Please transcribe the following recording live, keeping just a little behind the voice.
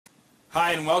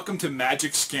Hi and welcome to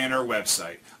Magic Scanner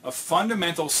website, a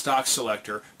fundamental stock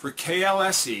selector for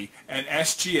KLSE and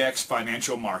SGX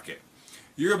financial market.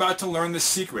 You're about to learn the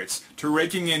secrets to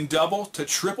raking in double to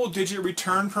triple digit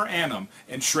return per annum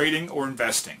in trading or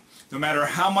investing, no matter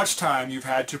how much time you've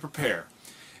had to prepare.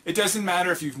 It doesn't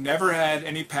matter if you've never had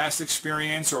any past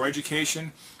experience or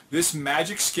education, this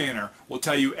Magic Scanner will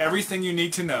tell you everything you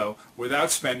need to know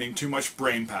without spending too much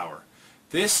brain power.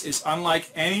 This is unlike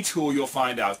any tool you'll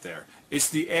find out there. It's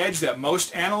the edge that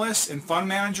most analysts and fund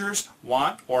managers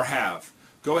want or have.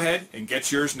 Go ahead and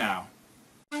get yours now.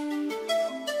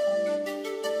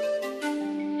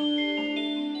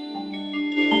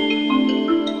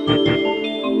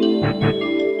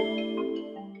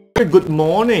 Good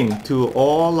morning to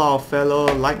all our fellow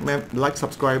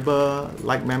subscriber,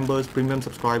 like members, premium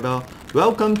subscriber.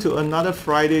 Welcome to another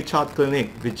Friday chart clinic,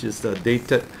 which is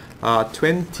dated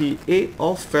 28th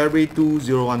of February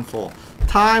 2014.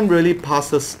 Time really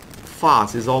passes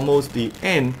fast. It's almost the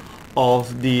end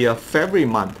of the February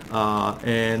month,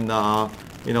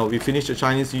 you know, we finished the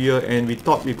Chinese New Year and we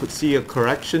thought we could see a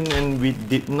correction, and we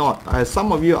did not.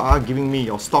 Some of you are giving me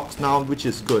your stocks now, which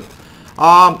is good.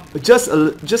 Just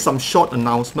some short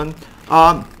announcement.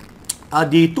 How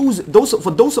many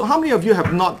of you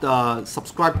have not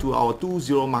subscribed to our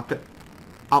 2-0 market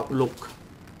outlook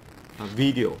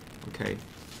video? Okay,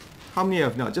 how many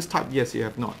have not? Just type yes, you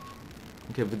have not.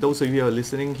 Okay, for those of you who are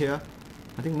listening here,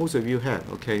 I think most of you have.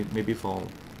 Okay, maybe for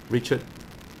Richard,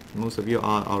 most of you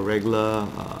are our regular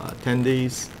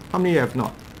attendees. How many have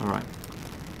not? All right.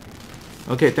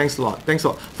 Okay, thanks a lot. Thanks a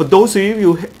lot. For those of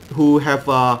you who have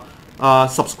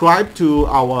subscribe to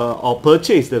or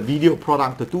purchase the video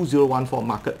product, the 2014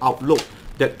 market outlook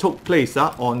that took place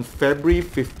on February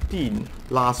 15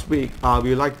 last week. We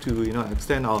would like to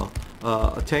extend our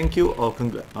thank you or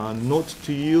note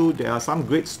to you. There are some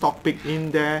great stock pick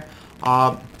in there.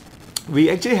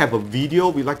 We actually have a video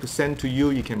we'd like to send to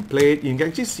you. You can play it. You can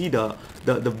actually see the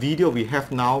video we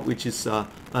have now, which is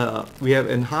we have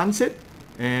enhanced it.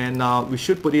 And we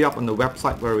should put it up on the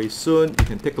website very soon. You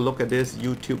can take a look at this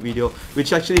YouTube video,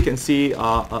 which actually you can see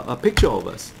a picture of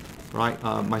us, right?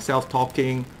 Myself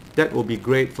talking. That will be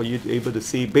great for you to be able to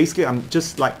see. Basically, I'm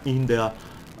just like in the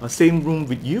same room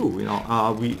with you. You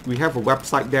know, we have a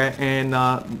website there, and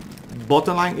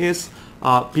bottom line is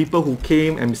people who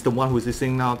came, and Mr. One who's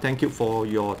listening now, thank you for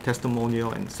your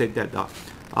testimonial, and said that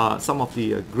some of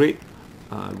the great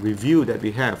review that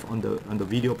we have on the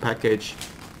video package,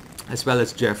 as well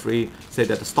as Jeffrey said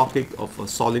that the stock pick of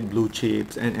solid blue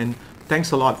chips, and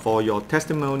thanks a lot for your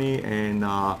testimony, and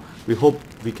we hope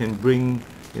we can bring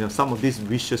some of these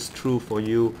wishes true for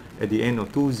you at the end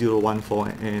of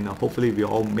 2014, and hopefully we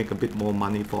all make a bit more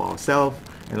money for ourselves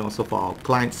and also for our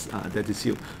clients, that is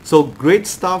you. So great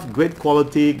stuff, great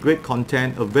quality, great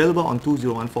content available on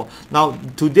 2014. Now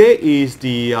today is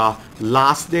the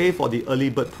last day for the early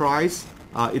bird price.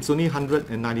 It's only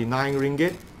 199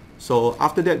 ringgit. So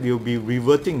after that, we'll be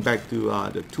reverting back to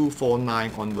the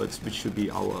 249 onwards, which should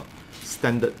be our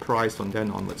standard price from then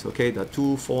onwards. Okay, the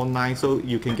 249. So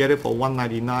you can get it for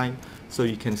 199. So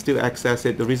you can still access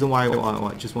it. The reason why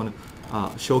I just want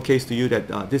to showcase to you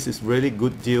that this is really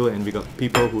good deal, and we got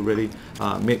people who really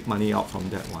make money out from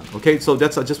that one. Okay, so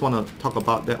that's I just want to talk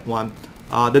about that one.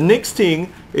 The next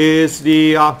thing is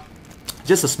the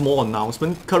just a small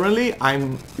announcement. Currently,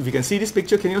 if you can see this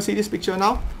picture, can you see this picture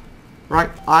now? Right,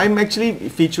 I'm actually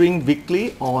featuring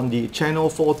weekly on the channel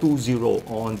 420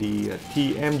 on the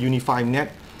TM Unify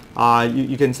Net.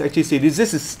 You can actually see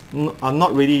this is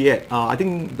not ready yet. I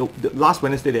think the last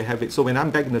Wednesday they have it. So when I'm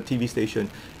back in the TV station,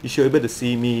 you should be able to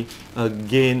see me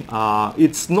again.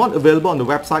 It's not available on the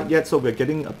website yet, so we're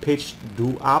getting a page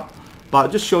do up. But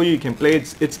I'll just show you, you can play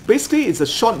it. It's basically a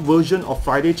short version of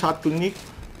Friday chart clinic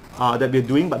that we're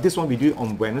doing, but this one we do it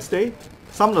on Wednesday.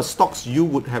 Some of the stocks you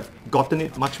would have gotten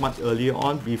it much earlier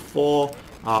on before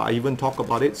I even talk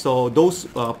about it. So those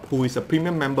who is a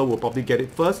premium member will probably get it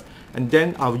first, and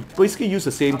then I'll basically use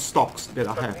the same stocks that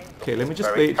I have. Okay, let me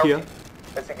just play it here.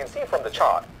 As you can see from the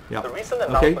chart, the recent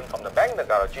announcement from the Bank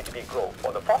Negara GDP growth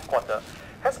for the fourth quarter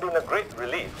has been a great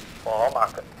relief for our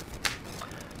market.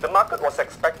 The market was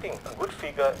expecting a good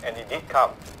figure, and it did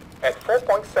come at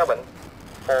 4.7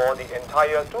 for the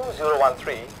entire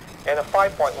 2013 and a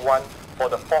 5.1 for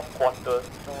the fourth quarter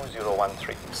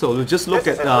 2013. So we'll just look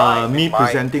at me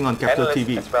presenting on Capital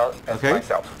TV. As well as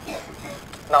myself.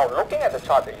 Now looking at the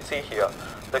chart that you see here,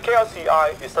 the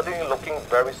KLCI is certainly looking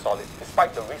very solid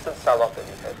despite the recent sell-off that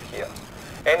we have here.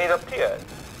 And it appeared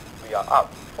we are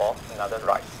up for another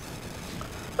rise.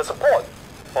 The support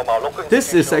from our local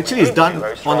this is actually done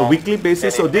on a weekly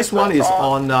basis. So this one is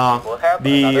on I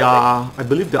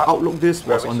believe the Outlook this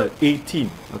was on the 18th.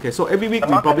 Okay, so every week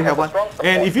we probably have one.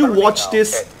 And if you watch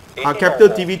this Capital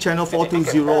TV channel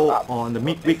 420 on the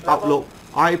midweek Outlook,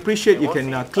 I appreciate you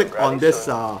can click on this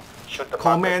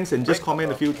comments and just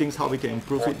comment a few things how we can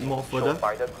improve it more further.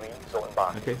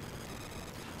 Okay.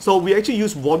 So we actually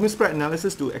use volume spread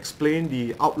analysis to explain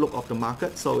the outlook of the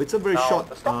market. So it's a very short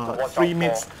 3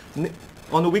 minutes.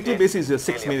 On a weekly basis, it's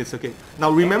 6 minutes. Okay.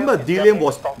 Now remember, Delium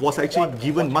was actually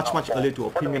given much earlier to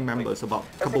our premium members about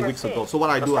a couple of weeks ago. So what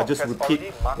I do, I just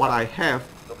repeat what I have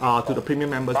to the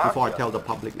premium members before I tell the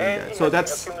public in there. So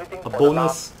that's a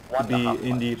bonus to be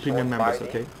in the premium members.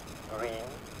 Okay. Green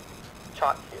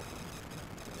chart here.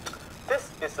 This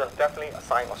is definitely a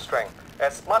sign of strength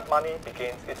as smart money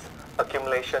begins its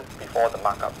accumulation before the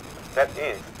markup. That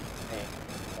is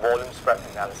the volume spread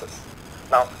analysis.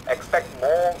 Now expect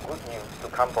more good news to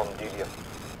come from Delium.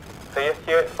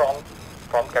 Hear it from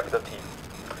Capital T.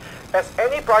 As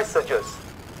any price surges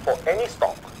for any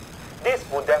stock, this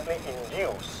will definitely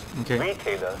induce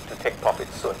retailers to take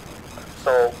profits soon.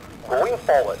 So going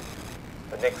forward,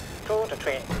 the next 2 to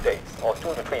 3 days or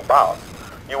 2 to 3 bars,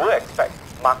 you will expect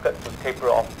market to taper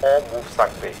off or move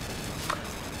sideways.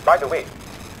 By the way,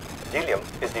 Delium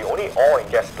is the only oil and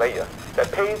gas player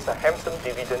that pays a handsome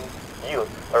dividend yield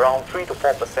around 3 to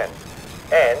 4%,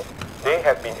 and they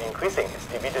have been increasing its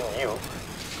dividend yield.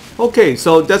 Okay,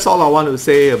 so that's all I want to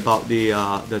say about the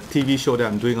TV show that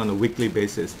I'm doing on a weekly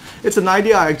basis. It's an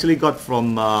idea I actually got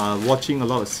from watching a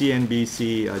lot of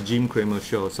CNBC Jim Cramer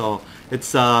show. So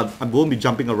it's I won't be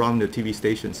jumping around the TV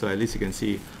station, so at least you can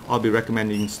see I'll be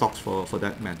recommending stocks for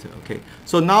that matter. Okay,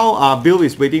 so now Bill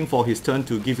is waiting for his turn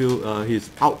to give you his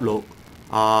outlook.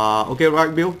 Okay,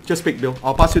 right, Bill? Just speak, Bill.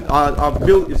 I'll pass it.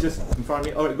 Bill is just in front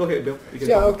of me. All right, go ahead, Bill. You can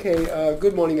talk. Okay.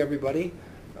 Good morning, everybody.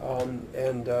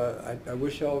 I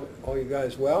wish all you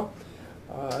guys well.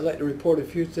 I'd like to report a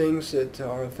few things that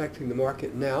are affecting the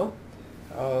market now.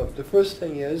 The first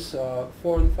thing is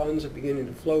foreign funds are beginning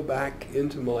to flow back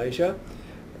into Malaysia,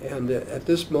 and at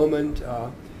this moment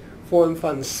foreign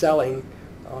funds selling,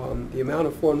 the amount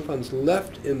of foreign funds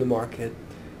left in the market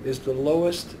is the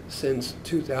lowest since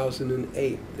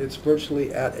 2008. It's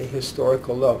virtually at a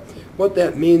historical low. What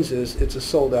that means is it's a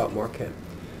sold out market.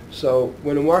 So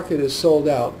when a market is sold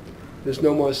out, there's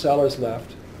no more sellers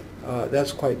left.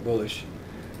 That's quite bullish.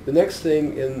 The next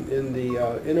thing in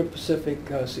the Inter-Pacific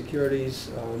Securities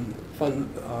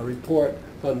Fund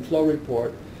Flow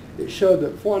Report, it showed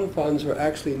that foreign funds were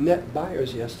actually net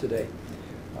buyers yesterday.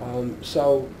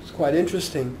 So it's quite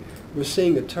interesting. We're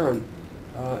seeing a turn.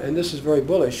 And this is very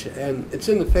bullish, and it's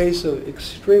in the face of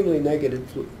extremely negative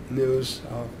news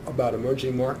about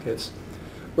emerging markets.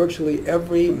 Virtually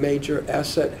every major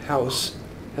asset house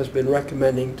has been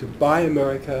recommending to buy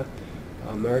American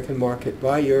market,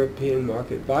 buy European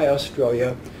market, buy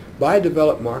Australia, buy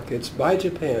developed markets, buy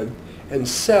Japan, and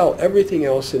sell everything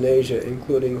else in Asia,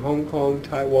 including Hong Kong,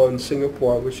 Taiwan,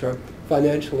 Singapore, which are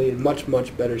financially in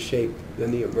much better shape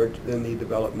than the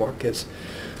developed markets.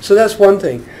 So that's one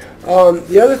thing.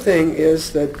 The other thing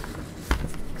is that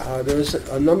there's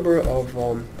a number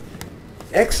of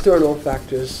external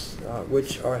factors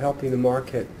which are helping the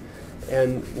market,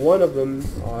 and one of them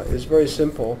is very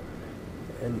simple,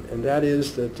 and that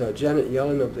is that Janet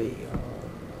Yellen of the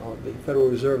Federal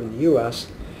Reserve in the U.S.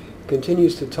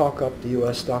 continues to talk up the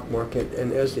U.S. stock market,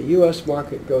 and as the U.S.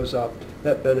 market goes up,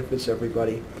 that benefits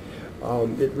everybody.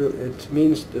 It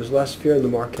means there's less fear in the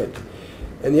market.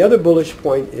 And the other bullish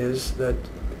point is that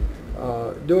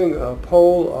doing a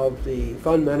poll of the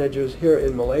fund managers here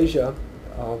in Malaysia,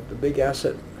 the big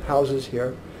asset houses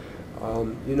here,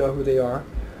 you know who they are,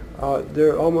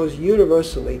 they're almost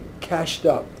universally cashed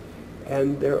up,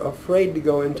 and they're afraid to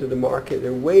go into the market.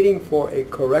 They're waiting for a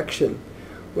correction.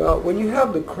 Well, when you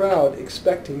have the crowd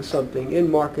expecting something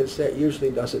in markets, that usually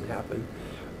doesn't happen.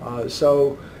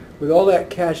 So with all that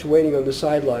cash waiting on the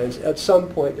sidelines, at some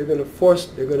point they're going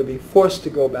to be forced to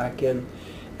go back in.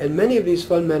 And many of these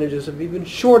fund managers have even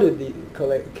shorted the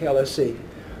KLSE,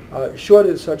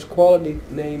 shorted such quality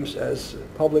names as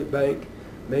Public Bank,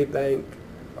 Maybank,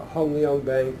 Hong Leong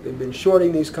Bank. They've been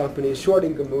shorting these companies,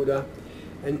 shorting Gamuda.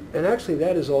 And actually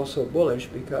that is also bullish,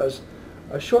 because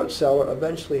a short seller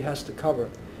eventually has to cover.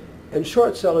 And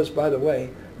short sellers, by the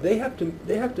way, they have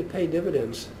to pay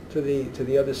dividends to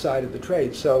the other side of the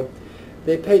trade. So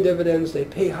they pay dividends, they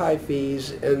pay high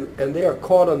fees, and they are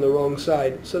caught on the wrong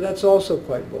side. So that's also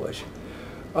quite bullish.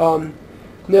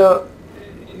 Now,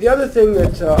 the other thing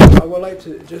that I would like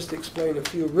to just explain a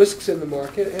few risks in the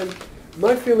market, and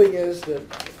my feeling is that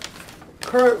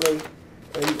currently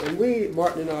And we,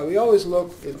 Martin and I, we always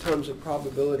look in terms of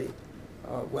probability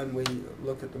when we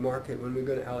look at the market, when we're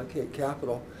going to allocate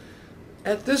capital.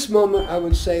 At this moment, I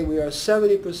would say we are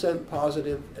 70%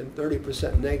 positive and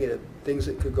 30% negative, things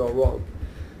that could go wrong.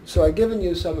 So I've given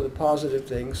you some of the positive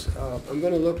things. I'm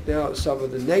going to look now at some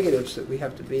of the negatives that we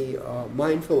have to be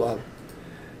mindful of.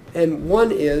 And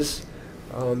one is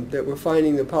that we're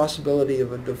finding the possibility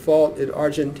of a default in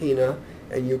Argentina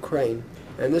and Ukraine.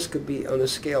 And this could be on a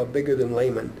scale bigger than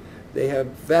Lehman. They have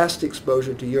vast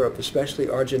exposure to Europe, especially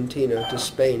Argentina, to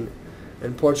Spain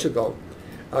and Portugal.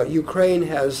 Ukraine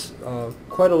has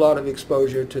quite a lot of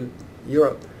exposure to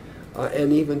Europe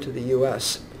and even to the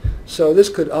U.S. So this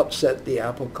could upset the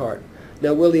apple cart.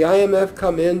 Now, will the IMF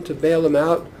come in to bail them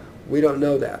out? We don't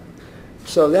know that.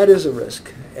 So that is a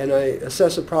risk, and I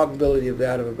assess a probability of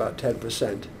that of about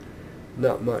 10%.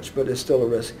 Not much, but it's still a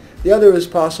risk. The other is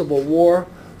possible war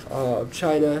of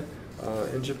China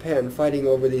and Japan fighting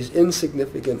over these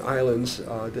insignificant islands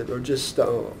that are just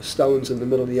stones in the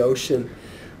middle of the ocean.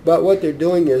 But what they're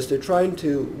doing is they're trying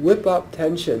to whip up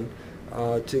tension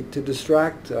to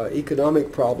distract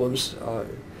economic problems,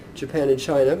 Japan and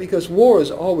China, because war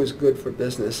is always good for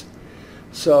business.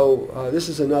 So this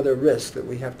is another risk that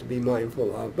we have to be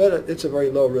mindful of. But it's a very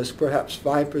low risk, perhaps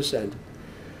 5%.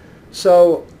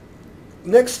 So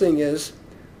next thing is,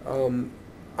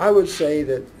 I would say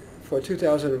that for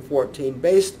 2014,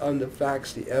 based on the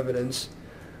facts, the evidence,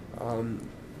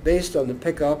 based on the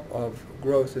pickup of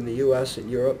growth in the U.S. and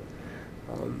Europe,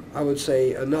 I would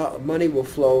say money will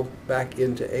flow back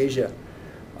into Asia.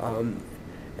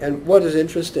 And what is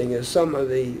interesting is some of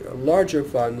the larger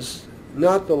funds,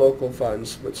 not the local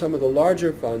funds, but some of the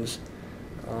larger funds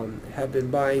have been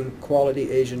buying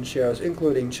quality Asian shares,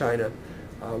 including China,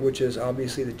 which is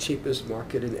obviously the cheapest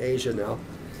market in Asia now.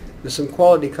 There's some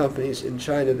quality companies in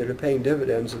China that are paying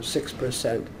dividends of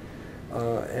 6%,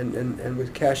 and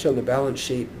with cash on the balance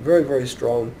sheet, very, very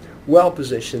strong,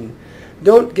 well-positioned.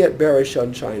 Don't get bearish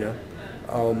on China.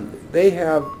 They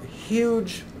have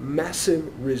huge,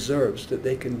 massive reserves that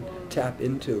they can tap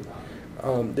into.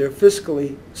 They're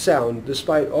fiscally sound.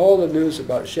 Despite all the news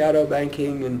about shadow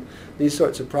banking and these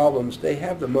sorts of problems, they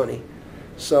have the money.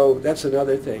 So that's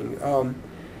another thing.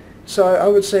 So I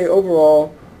would say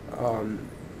overall,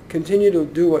 continue to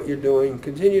do what you're doing,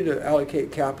 continue to allocate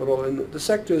capital, and the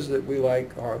sectors that we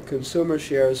like are consumer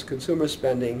shares, consumer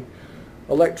spending,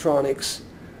 electronics,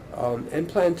 and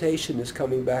plantation is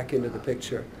coming back into the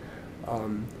picture.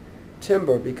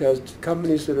 Timber, because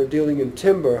companies that are dealing in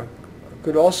timber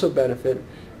could also benefit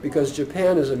because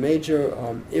Japan is a major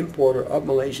importer of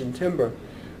Malaysian timber.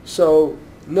 So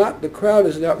the crowd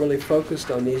is not really focused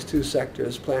on these two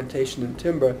sectors, plantation and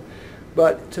timber,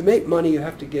 but to make money you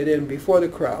have to get in before the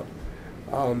crowd.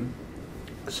 In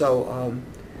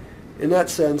that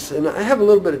sense, and I have a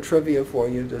little bit of trivia for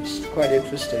you that's quite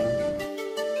interesting.